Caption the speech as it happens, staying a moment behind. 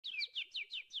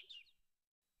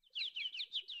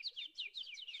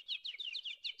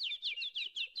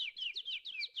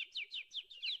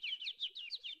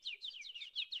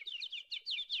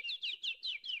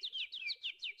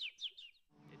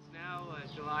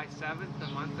July 7th,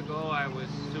 a month ago, I was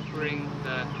supering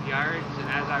the yards, and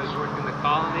as I was working the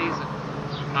colonies,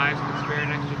 hives could spare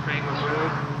an extra frame of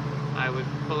brood. I would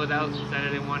pull it out and set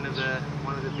it in one of the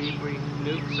bee brief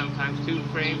nukes, sometimes 2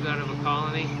 frames out of a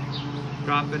colony,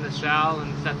 drop in the cell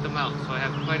and set them out. So I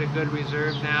have quite a good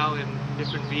reserve now in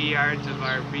different bee yards of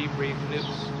our bee brief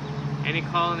nukes. Any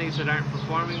colonies that aren't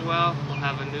performing well will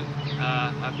have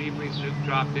a bee brief nuke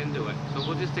dropped into it. So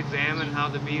we'll just examine how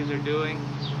the bees are doing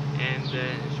and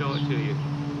show it to you.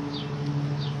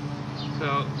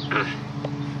 So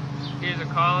here's a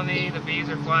colony. The bees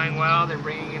are flying well. They're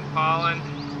bringing in pollen.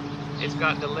 It's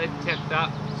got the lid tipped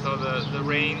up, so the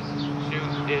rain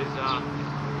chute is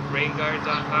rain guards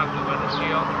on top of the weather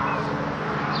shield.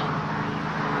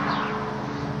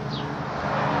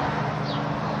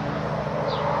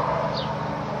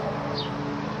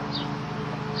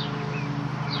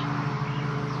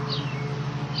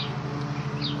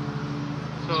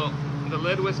 So the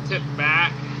lid was tipped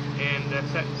back and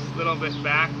set a little bit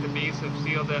back. The bees have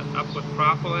sealed it up with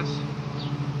propolis.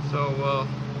 So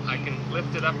I can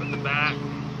lift it up at the back.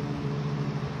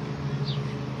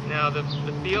 Now the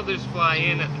fielders fly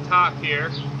in at the top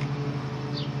here,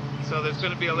 so there's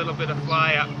going to be a little bit of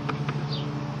fly up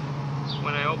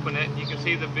when I open it. You can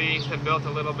see the bees have built a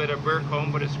little bit of burr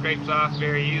comb, but it scrapes off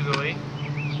very easily.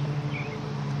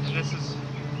 And this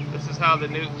is how the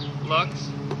nuke looks.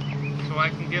 So I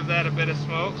can give that a bit of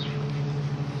smoke.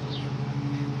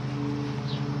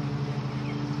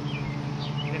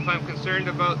 If I'm concerned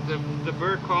about the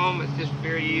burr comb, it's just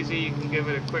very easy. You can give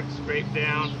it a quick scrape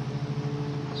down.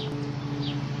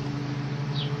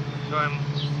 So I'm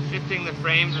shifting the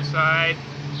frames aside,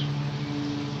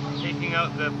 taking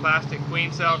out the plastic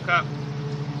queen cell cup.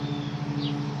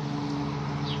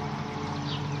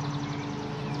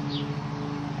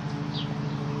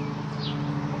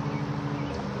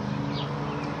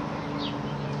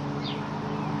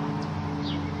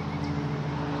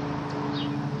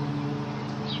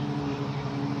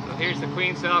 Here's the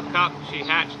queen cell cup. She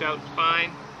hatched out fine.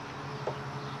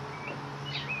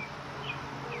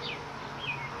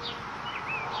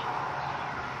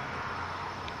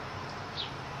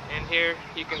 And here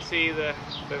you can see the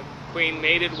queen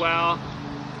mated well.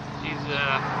 She's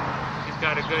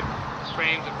got a good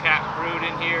frames of capped brood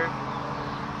in here.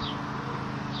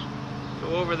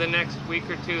 So over the next week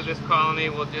or two, this colony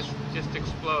will just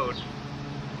explode.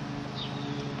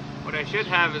 What I should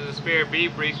have is a spare bee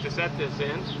brief to set this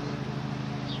in.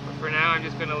 But for now, I'm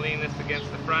just going to lean this against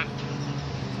the front.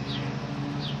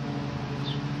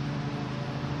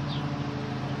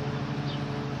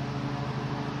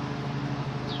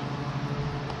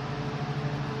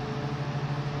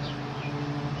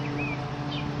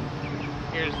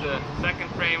 Here's the second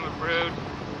frame of brood.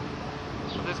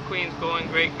 So this queen's going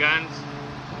great guns.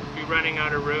 She'll be running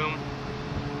out of room.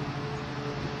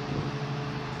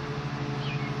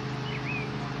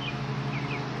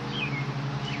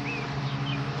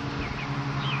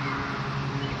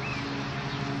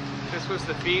 This was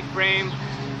the feed frame.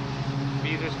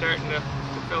 Bees are starting to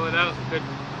fill it out. Good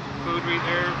food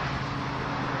reserve.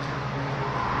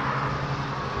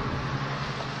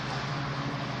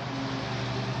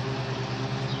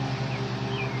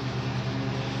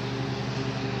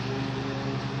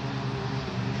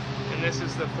 And this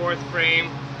is the 4th frame.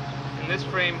 And this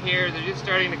frame here, they're just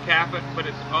starting to cap it, but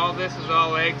this is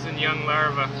all eggs and young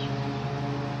larvae.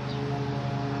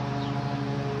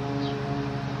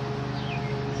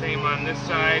 Same on this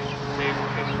side. They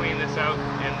can clean this out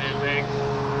and there's eggs.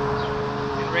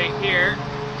 And right here,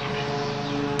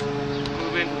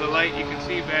 move into the light, you can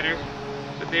see better.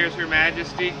 But there's Her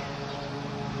Majesty.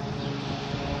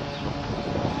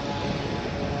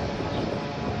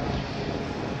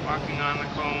 Walking on the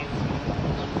comb.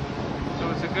 So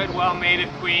it's a good, well-mated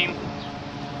queen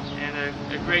and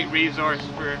a great resource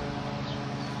for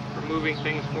moving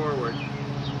things forward.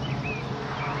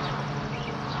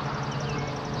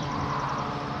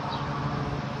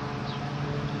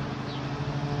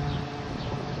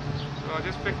 So I'll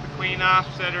just pick the queen off,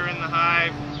 set her in the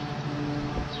hive,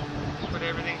 put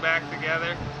everything back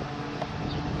together.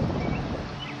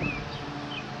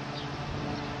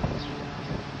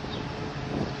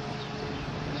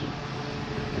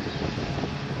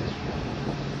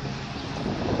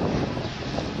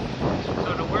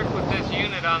 So to work with this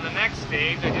unit on the next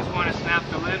stage, I just want to snap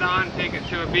the lid on, take it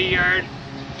to a bee yard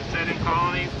to set in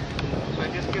colonies. So I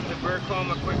just give the burr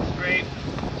comb a quick scrape.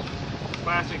 The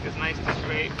plastic is nice to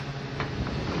scrape.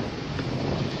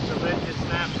 The lid just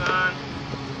snaps on.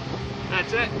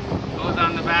 That's it. Goes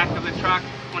on the back of the truck.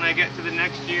 When I get to the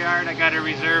next yard, I got a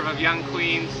reserve of young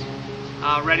queens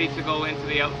ready to go into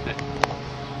the outfit.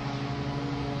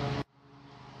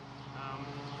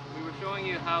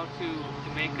 showing you how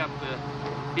to make up the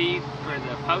feed for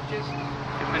the pouches.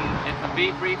 If a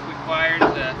bee brief requires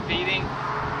feeding,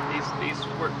 these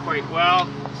work quite well.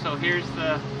 So here's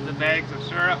the bags of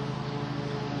syrup.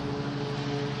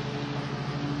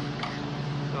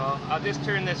 So I'll just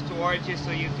turn this towards you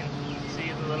so you can see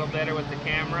it a little better with the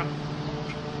camera.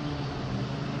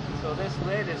 So this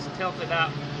lid is tilted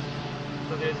up,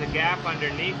 so there's a gap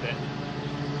underneath it.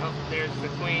 Oh, there's the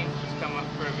queen. She's come up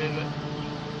for a visit.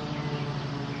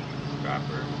 Drop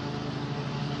her.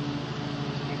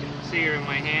 You can see her in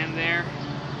my hand there.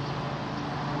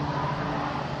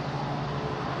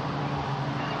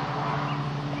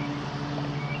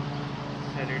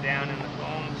 Set her down in the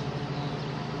combs.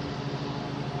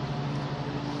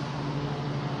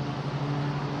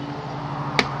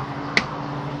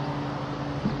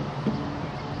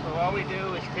 So all we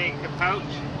do is take the pouch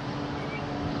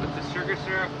with the sugar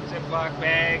syrup, Ziploc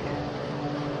bag,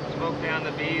 smoke down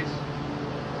the bees,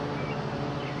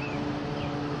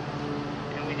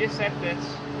 and we just set this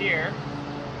here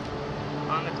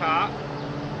on the top,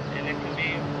 and it can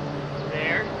be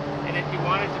there. And if you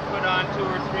wanted to put on 2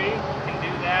 or 3, you can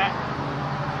do that,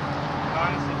 as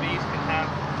long as the bees can have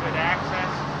good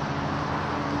access.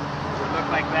 It would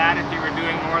look like that if you were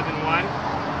doing more than one.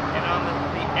 And on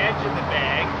the edge of the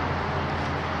bag,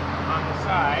 on the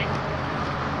side,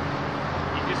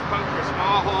 just puncture a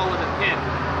small hole with a pin.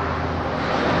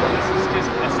 This is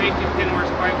just a safety pin,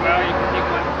 works quite well. You can take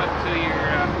one put to your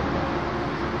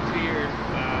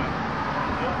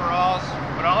overalls.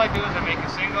 But all I do is I make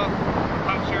a single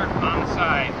puncture on the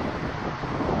side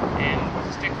and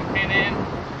stick the pin in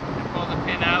and pull the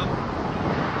pin out.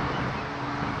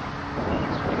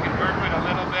 You can burp it a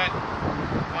little bit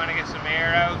if you want to get some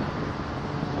air out.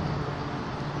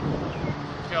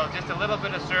 Till just a little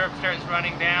bit of syrup starts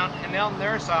running down, and they'll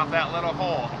nurse off that little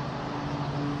hole.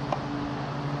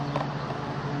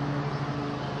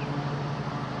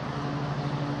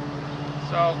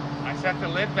 So I set the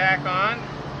lid back on,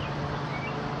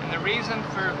 and the reason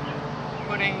for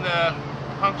putting the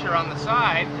puncture on the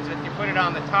side is if you put it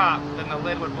on the top, then the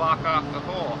lid would block off the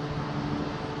hole.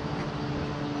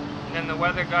 And then the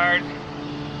weather guard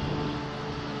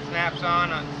snaps on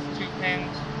 2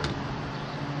 pins.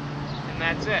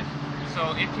 That's it.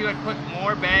 So if you had put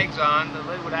more bags on, the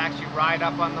lid would actually ride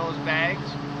up on those bags.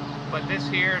 But this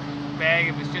here bag,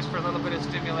 if it's just for a little bit of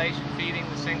stimulation, feeding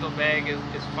the single bag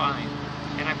is fine.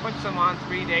 And I put some on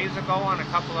 3 days ago on a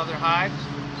couple other hives,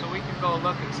 so we can go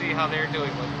look and see how they're doing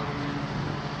with them.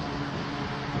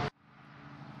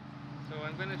 So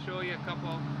I'm going to show you a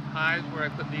couple hives where I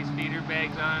put these feeder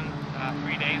bags on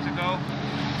 3 days ago.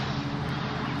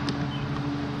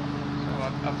 So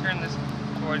I'll turn this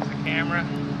towards the camera.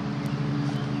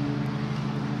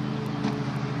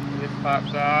 This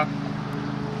pops off.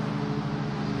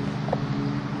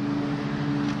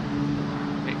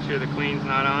 Make sure the queen's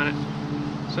not on it.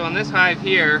 So in this hive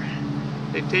here,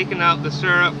 they've taken out the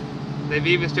syrup. They've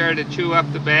even started to chew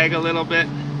up the bag a little bit.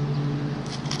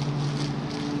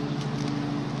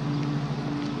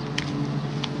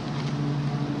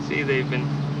 See, they've been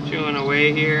chewing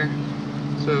away here.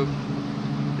 So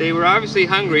they were obviously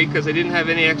hungry because they didn't have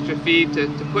any extra feed to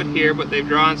put here, but they've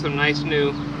drawn some nice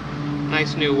new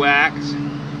wax.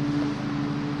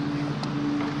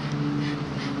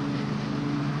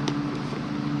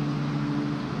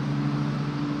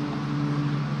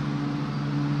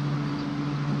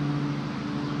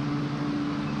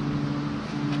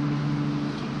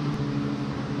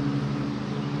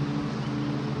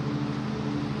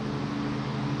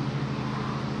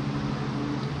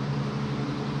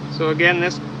 So again,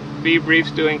 this bee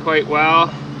brief's doing quite well.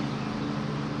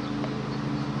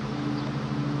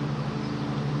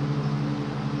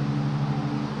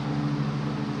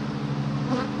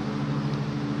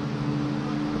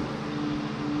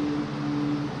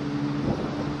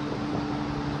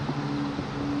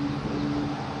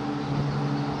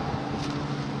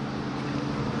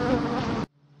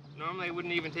 Normally I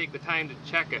wouldn't even take the time to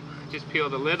check it. Just peel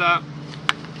the lid up.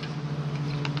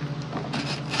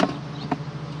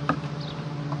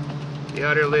 The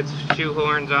outer lid's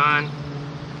shoehorns on.